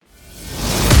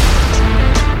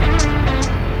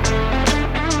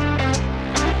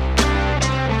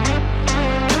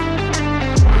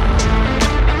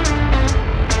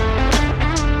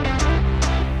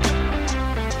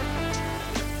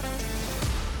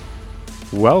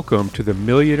Welcome to the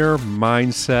Millionaire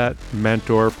Mindset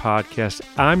Mentor Podcast.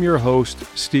 I'm your host,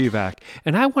 Steve Eck,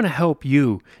 and I want to help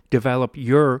you develop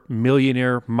your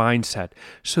millionaire mindset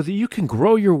so that you can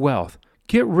grow your wealth,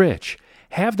 get rich,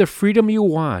 have the freedom you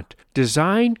want,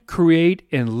 design, create,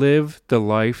 and live the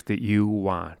life that you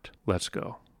want. Let's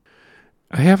go.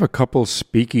 I have a couple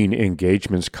speaking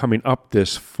engagements coming up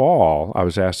this fall. I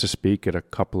was asked to speak at a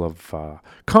couple of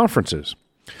conferences.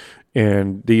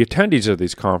 And the attendees of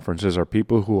these conferences are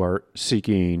people who are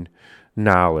seeking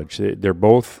knowledge. They're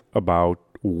both about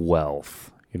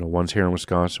wealth. You know, one's here in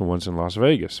Wisconsin, one's in Las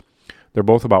Vegas. They're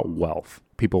both about wealth.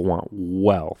 People want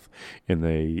wealth, and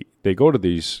they go to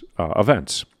these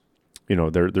events. You know,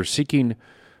 they're seeking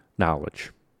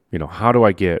knowledge. You know, how do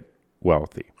I get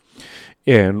wealthy?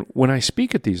 And when I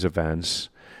speak at these events,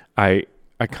 I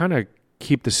kind of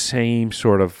keep the same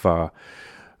sort of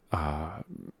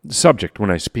subject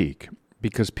when I speak,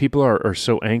 because people are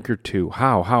so anchored to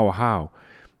how.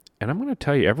 And I'm going to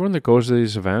tell you, everyone that goes to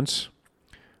these events,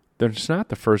 it's not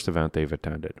the first event they've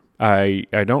attended. I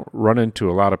don't run into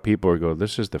a lot of people who go,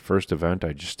 this is the first event,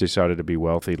 I just decided to be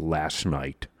wealthy last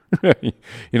night. You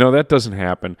know, that doesn't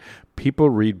happen.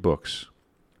 People read books.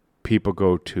 People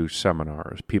go to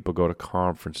seminars. People go to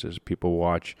conferences. People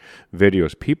watch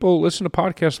videos. People listen to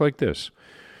podcasts like this.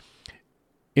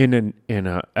 In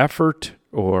an effort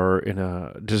or in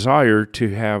a desire to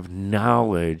have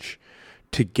knowledge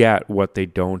to get what they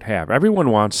don't have. Everyone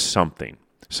wants something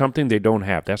they don't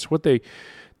have. That's what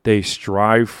they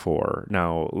strive for.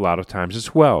 Now, a lot of times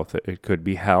it's wealth. It could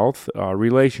be health,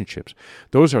 relationships.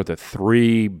 Those are the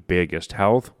three biggest: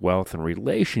 health, wealth, and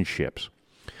relationships.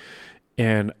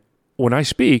 And when I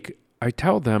speak, I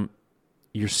tell them,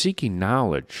 you're seeking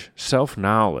knowledge,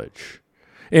 self-knowledge.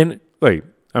 And wait,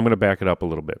 I'm going to back it up a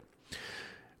little bit.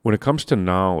 When it comes to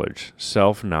knowledge,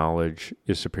 self-knowledge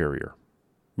is superior.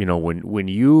 You know, when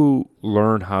you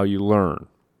learn how you learn,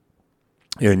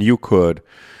 and you could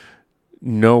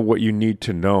know what you need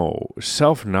to know,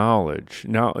 self-knowledge,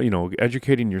 now, you know,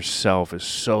 educating yourself is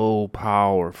so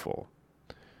powerful.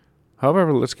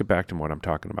 However, let's get back to what I'm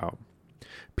talking about.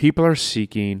 People are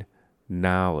seeking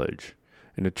knowledge.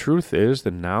 And the truth is, the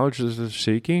knowledge that they're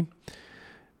seeking,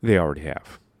 they already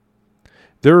have.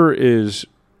 There is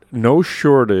no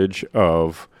shortage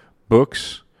of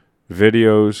books,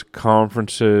 videos,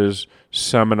 conferences,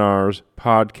 seminars,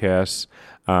 podcasts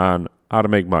on how to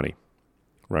make money,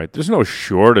 right? There's no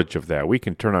shortage of that. We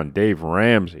can turn on Dave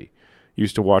Ramsey.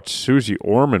 Used to watch Susie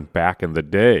Orman back in the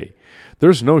day.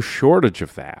 There's no shortage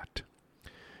of that.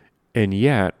 And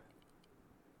yet,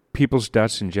 people's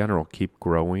debts in general keep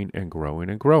growing and growing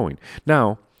and growing.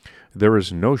 Now, there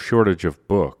is no shortage of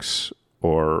books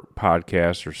or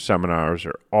podcasts or seminars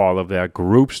or all of that,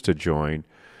 groups to join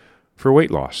for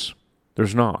weight loss.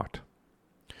 There's not.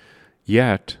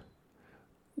 Yet,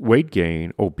 weight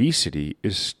gain, obesity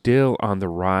is still on the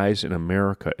rise in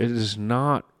America. It is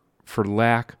not for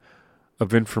lack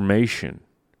of information.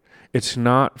 It's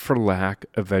not for lack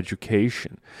of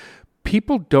education.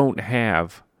 People don't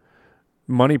have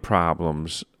money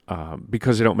problems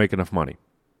because they don't make enough money.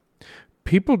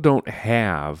 People don't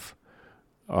have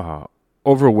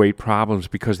overweight problems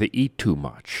because they eat too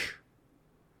much,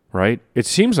 right? It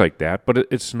seems like that, but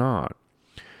it's not.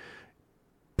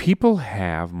 People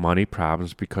have money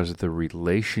problems because of the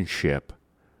relationship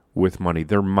with money,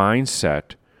 their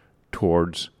mindset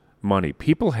towards money.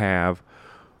 People have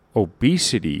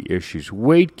obesity issues,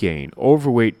 weight gain,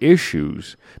 overweight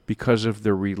issues because of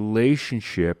their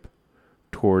relationship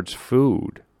towards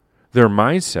food, their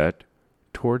mindset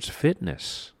towards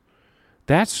fitness.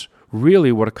 That's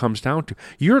really what it comes down to.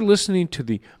 You're listening to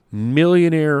the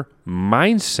Millionaire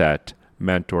Mindset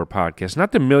Mentor Podcast,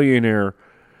 not the Millionaire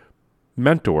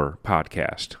Mentor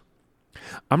Podcast.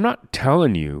 I'm not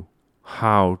telling you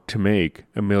how to make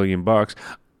 $1 million.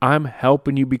 I'm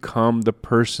helping you become the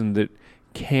person that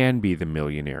can be the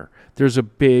millionaire. There's a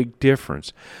big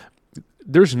difference.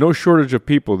 There's no shortage of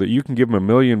people that you can give them $1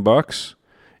 million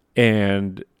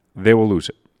and they will lose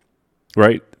it,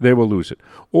 right? They will lose it.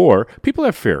 Or people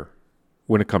have fear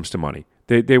when it comes to money.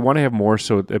 They want to have more,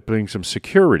 so it brings them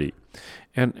security.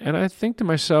 And I think to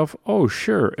myself, oh,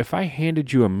 sure, if I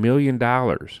handed you $1 million,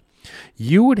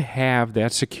 you would have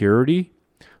that security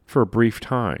for a brief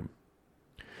time.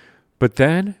 But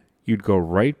then you'd go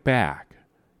right back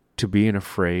to being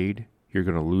afraid you're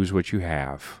going to lose what you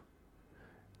have.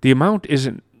 The amount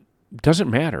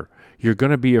doesn't matter. You're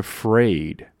going to be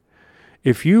afraid.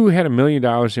 If you had $1 million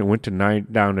and it went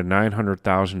down to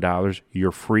 $900,000,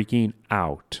 you're freaking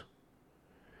out.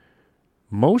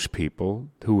 Most people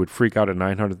who would freak out at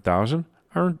 $900,000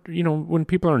 are, when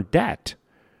people are in debt.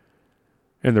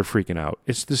 and they're freaking out.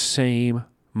 It's the same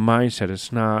mindset.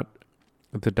 It's not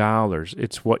the dollars.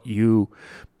 It's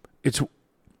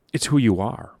it's who you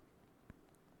are.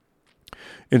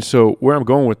 And so where I'm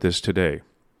going with this today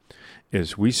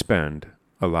is we spend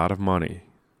a lot of money,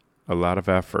 a lot of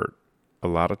effort, a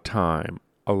lot of time,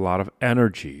 a lot of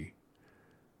energy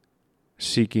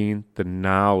seeking the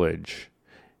knowledge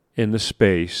in the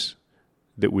space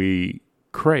that we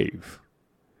crave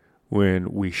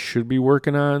when we should be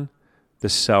working on the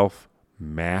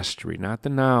self-mastery, not the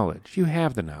knowledge. You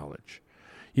have the knowledge.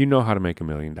 You know how to make $1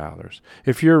 million.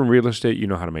 If you're in real estate, you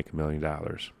know how to make $1 million,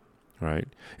 right?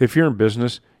 If you're in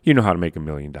business, you know how to make $1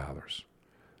 million.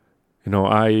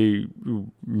 I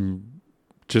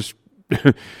just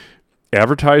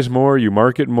advertise more, you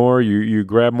market more, you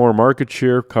grab more market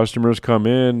share, customers come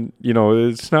in.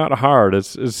 It's not hard.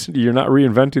 It's you're not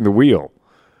reinventing the wheel,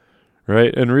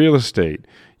 right? In real estate,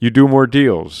 you do more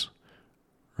deals,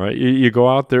 right? You go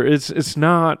out there. It's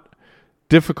not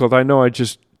difficult. I know I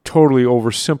just totally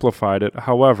oversimplified it.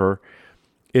 However,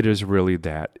 it is really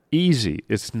that easy.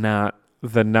 It's not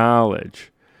the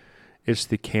knowledge. It's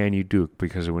the can you do,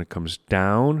 because when it comes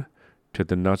down to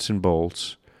the nuts and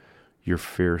bolts, your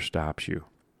fear stops you.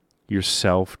 Your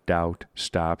self-doubt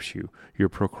stops you. Your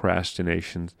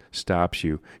procrastination stops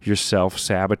you. Your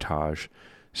self-sabotage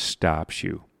stops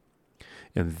you.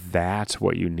 And that's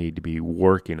what you need to be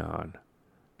working on.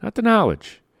 Not the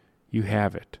knowledge. You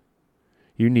have it.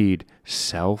 You need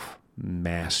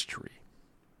self-mastery.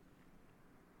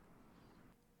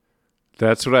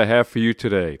 That's what I have for you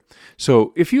today.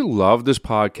 So if you love this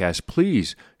podcast,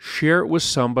 please share it with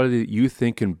somebody that you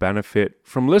think can benefit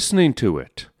from listening to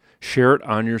it. Share it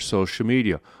on your social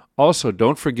media. Also,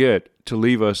 don't forget to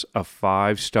leave us a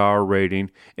 5-star rating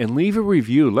and leave a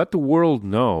review. Let the world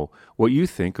know what you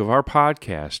think of our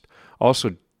podcast.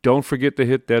 Also, don't forget to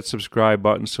hit that subscribe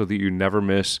button so that you never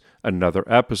miss another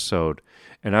episode.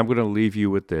 And I'm going to leave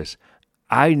you with this.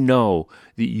 I know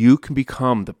that you can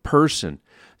become the person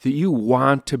that you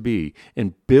want to be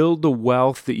and build the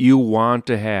wealth that you want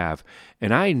to have.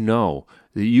 And I know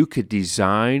that you could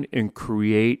design and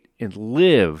create and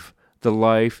live the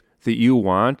life that you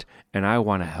want, and I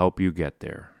want to help you get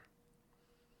there.